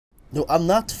No, I'm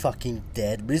not fucking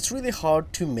dead, but it's really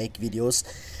hard to make videos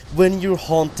when you're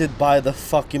haunted by the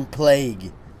fucking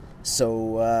plague.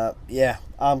 So, yeah,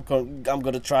 I'm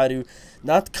gonna try to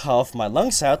not cough my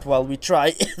lungs out while we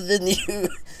try the new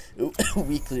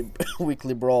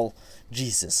weekly brawl.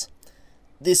 Jesus.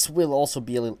 This will also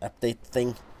be a little update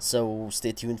thing, so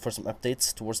stay tuned for some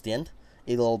updates towards the end.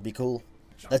 It'll all be cool.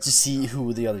 Let's just see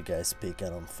who the other guys pick. I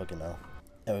don't fucking know.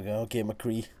 There we go. Okay,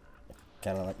 McCree.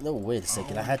 Kind of like, no, wait a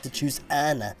second. I had to choose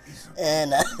Anna.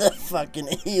 Anna, the fucking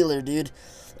healer, dude.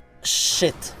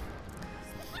 Shit.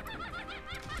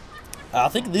 I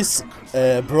think this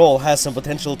brawl has some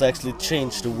potential to actually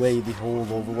change the way the whole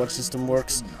Overwatch system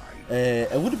works.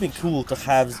 It would have been cool to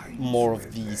have more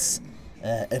of these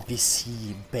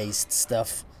NPC-based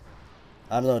stuff.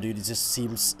 I don't know, dude. It just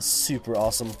seems super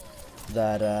awesome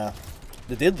that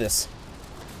they did this.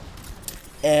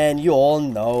 And you all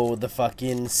know the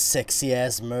fucking sexy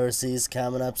ass Mercy is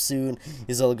coming up soon.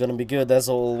 It's all gonna be good. That's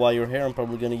all why you're here. I'm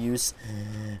probably gonna use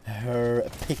her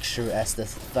picture as the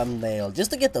thumbnail, just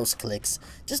to get those clicks.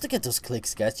 Just to get those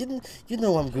clicks, guys. You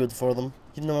know I'm good for them.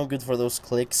 You know I'm good for those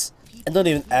clicks. And don't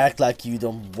even act like you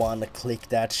don't wanna click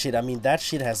that shit. I mean, that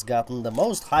shit has gotten the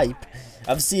most hype.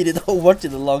 I've seen it over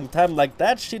in a long time. Like,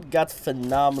 that shit got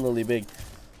phenomenally big.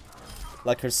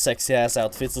 Like her sexy ass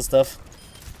outfits and stuff.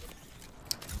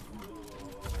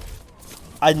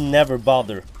 I never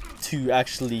bother to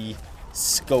actually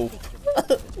scope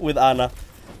with Anna.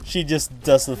 She just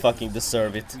doesn't fucking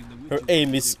deserve it. Her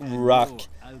aim is rock.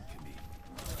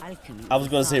 I was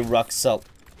gonna say rock salt.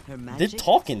 They're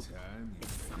talking.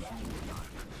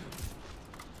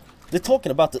 They're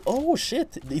talking about the... Oh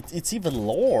shit, it's even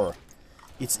lore.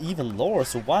 It's even lore,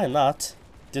 so why not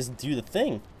just do the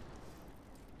thing?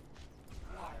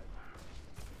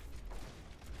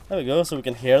 There we go, so we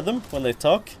can hear them when they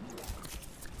talk.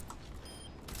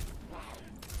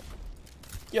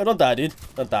 Yo, don't die, dude.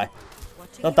 Don't die.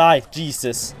 Don't die.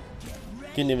 Jesus.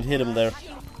 Couldn't even hit him there.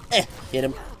 Hit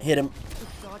him. Hit him.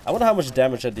 I wonder how much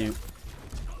damage I do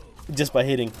just by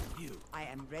hitting. I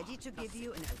am ready to give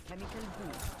you an alchemical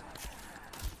boost.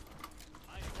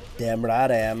 Damn right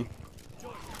I am.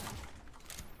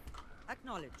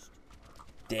 Acknowledged.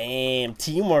 Damn,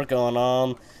 teamwork going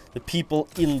on. The people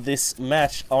in this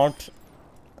match aren't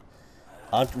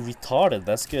retarded.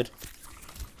 That's good.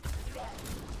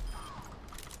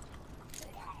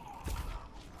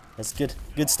 That's good.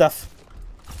 Good stuff.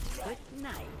 Good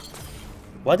night.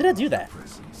 Why did I do that?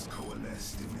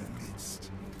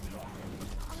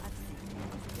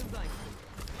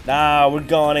 Nah, we're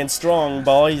going in strong,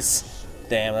 boys.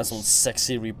 Damn, that's one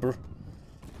sexy Reaper.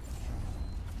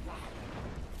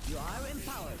 You are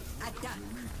empowered. Attack.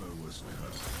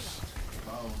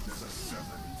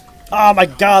 Oh my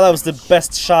god, that was the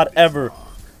best shot ever.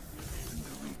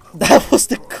 That was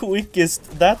the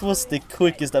quickest. That was the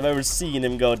quickest I've ever seen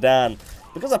him go down.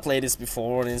 Because I played this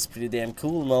before and it's pretty damn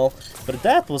cool and all. But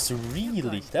that was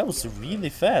really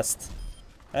fast.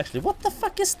 Actually, what the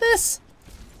fuck is this?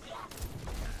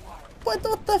 What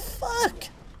the fuck?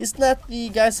 Isn't that the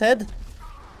guy's head?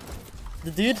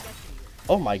 The dude?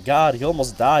 Oh my god, he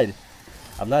almost died.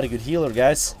 I'm not a good healer,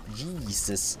 guys.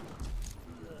 Jesus.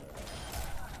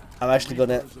 I'm actually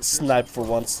gonna snipe for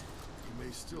once.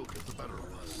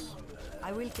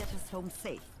 I will get us home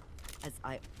safe, as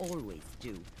I always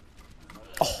do.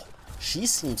 Oh, she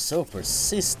seems so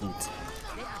persistent.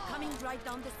 They are coming right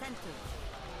down the center.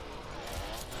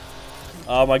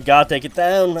 Oh my god, take it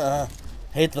down.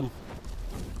 Hate them.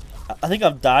 I think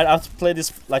I've died. I've played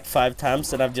this like 5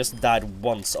 times and I've just died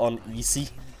once on easy.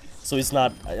 So it's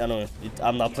not, I don't know,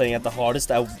 I'm not playing at the hardest.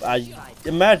 I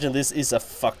imagine this is a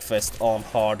fuckfest on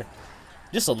hard.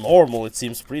 Just on normal it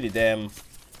seems pretty damn,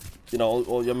 you know,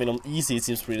 or, I mean on easy it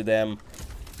seems pretty damn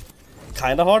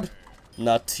kinda hard.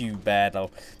 Not too bad though.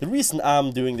 The reason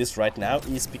I'm doing this right now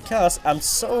is because I'm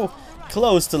so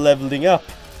close to leveling up.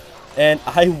 And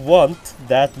I want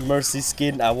that Mercy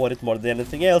skin. I want it more than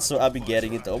anything else, so I'll be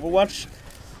getting it to Overwatch.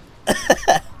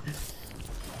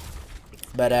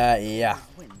 But yeah.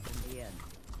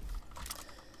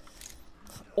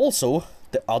 Also,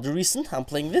 the other reason I'm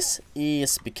playing this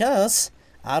is because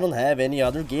I don't have any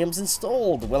other games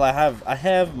installed. Well, I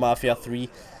have Mafia 3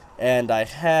 and I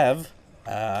have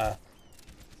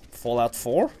Fallout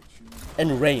 4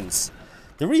 and Reigns.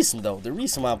 The reason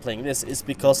why I'm playing this is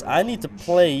because I need to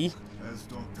play.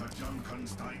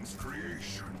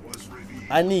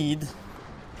 I need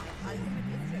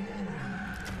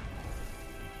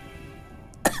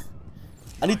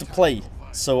to play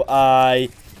so I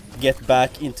get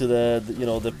back into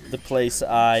the place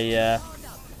I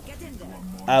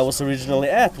was originally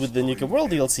at with the Nuka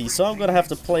World DLC. So I'm gonna have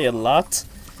to play a lot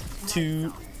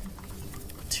to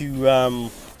you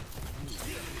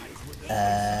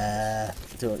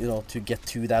know, to get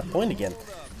to that point again.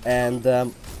 And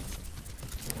the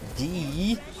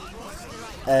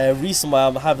reason why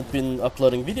I haven't been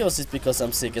uploading videos is because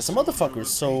I'm sick as a motherfucker.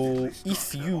 So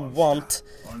if you want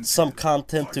some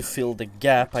content to fill the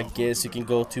gap, I guess you can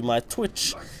go to my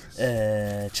Twitch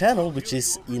channel, which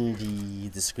is in the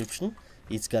description.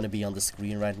 It's gonna be on the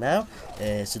screen right now,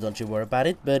 so don't you worry about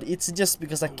it. But it's just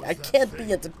because I can't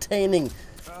be entertaining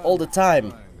all the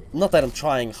time. Not that I'm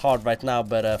trying hard right now,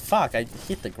 but fuck, I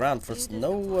hit the ground for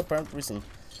no apparent reason.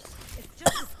 It's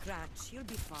just a scratch. You'll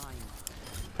be fine.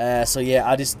 So yeah,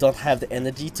 I just don't have the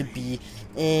energy to be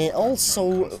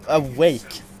also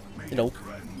awake. You know,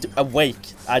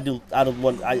 awake. I don't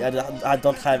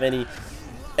have any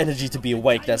energy to be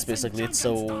awake. That's basically it.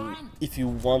 So if you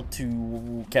want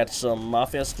to catch some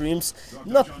Mafia streams,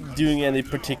 not doing any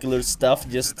particular stuff,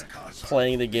 just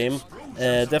playing the game,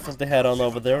 definitely head on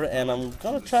over there. And I'm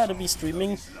gonna try to be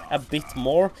streaming a bit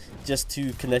more, just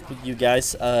to connect with you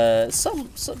guys some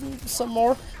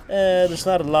more. There's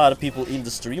not a lot of people in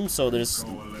the stream, so there's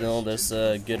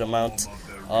a good amount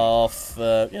of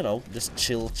you know, just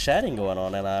chill chatting going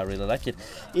on, and I really like it.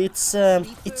 It's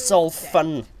all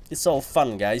fun. It's all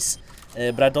fun, guys.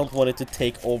 But I don't want it to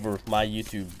take over my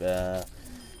YouTube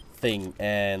thing,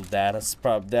 and that has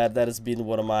been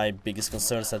one of my biggest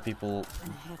concerns, that people,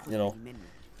 you know,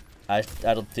 I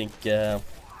don't think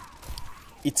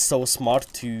it's so smart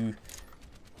to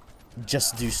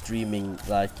just do streaming.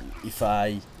 Like, if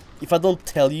I don't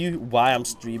tell you why I'm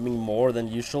streaming more than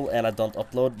usual and I don't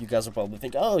upload, you guys will probably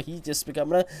think, oh, he's just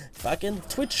becoming a fucking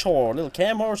Twitch whore, little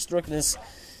cam whore, stroking his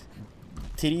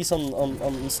titties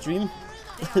on stream.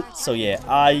 So yeah,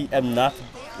 I am not,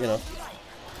 you know,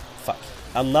 fuck,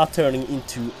 I'm not turning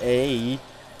into a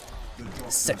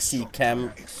sexy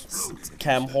cam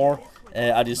whore.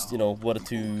 I just, you know, wanted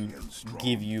to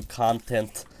give you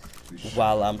content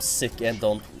while I'm sick and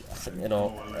don't, you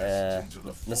know,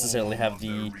 necessarily have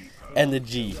the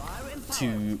energy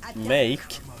to make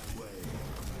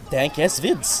dank ass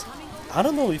vids. I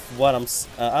don't know if what I'm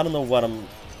I don't know what I'm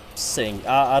saying.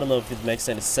 I don't know if it makes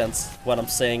any sense what I'm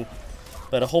saying,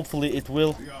 but hopefully it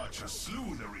will.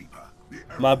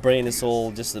 My brain is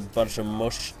all just a bunch of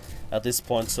mush at this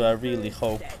point, so I really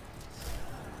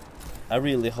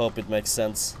hope it makes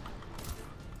sense.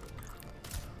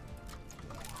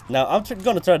 Now I'm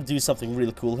gonna try to do something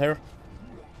really cool here.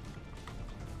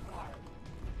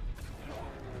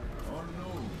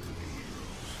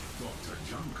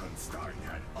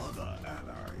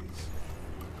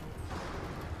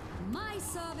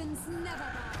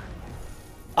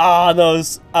 Ah, no,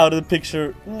 it's out of the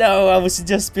picture. No, I was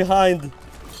just behind.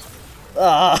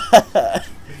 Ah,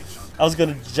 I was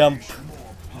gonna jump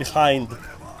behind.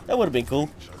 That would have been cool.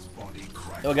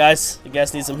 Yo, guys, you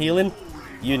guys need some healing?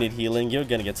 You need healing. You're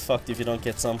gonna get fucked if you don't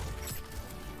get some.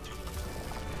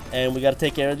 And we gotta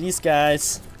take care of these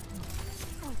guys.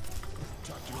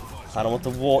 I don't want the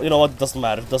wall. You know what? Doesn't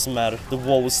matter. Doesn't matter. The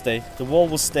wall will stay. The wall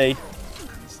will stay.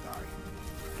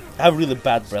 I have really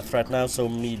bad breath right now, so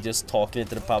me just talking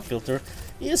into the pop filter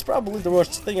is probably the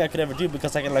worst thing I could ever do,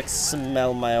 because I can like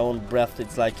smell my own breath.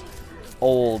 It's like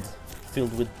old,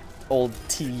 filled with old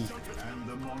tea. And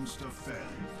the monster fell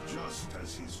just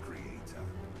as his creator.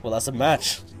 Well, that's a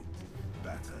match.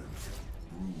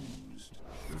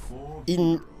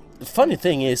 The funny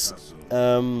thing is,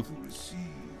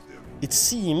 it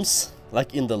seems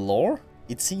like in the lore,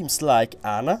 it seems like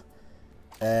Anna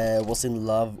was in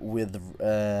love with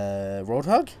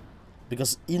Roadhog,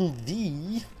 because in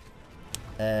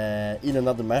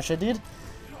another match I did,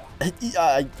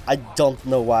 I don't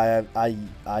know why I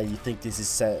think this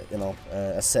is you know,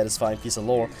 a satisfying piece of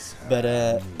lore, but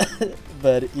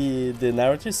the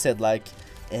narrator said like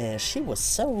she was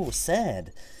so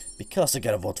sad because you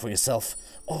gotta vote for yourself.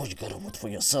 Oh, you gotta vote for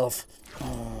yourself.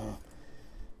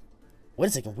 Wait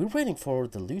a second, we're waiting for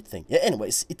the loot thing. Yeah,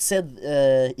 anyways, it said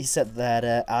he said that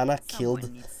Anna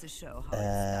killed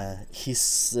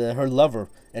her lover,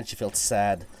 and she felt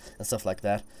sad and stuff like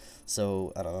that.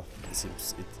 So I don't know.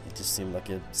 It just seemed like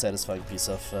a satisfying piece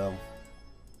of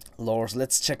lore. So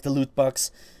let's check the loot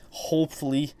box.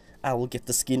 Hopefully, I will get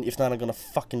the skin. If not, I'm gonna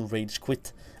fucking rage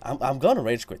quit. I'm gonna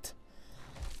rage quit.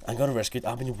 I'm gonna rage quit.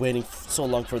 I've been waiting so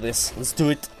long for this. Let's do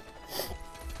it.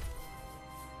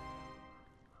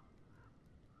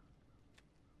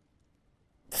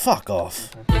 Fuck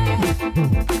off.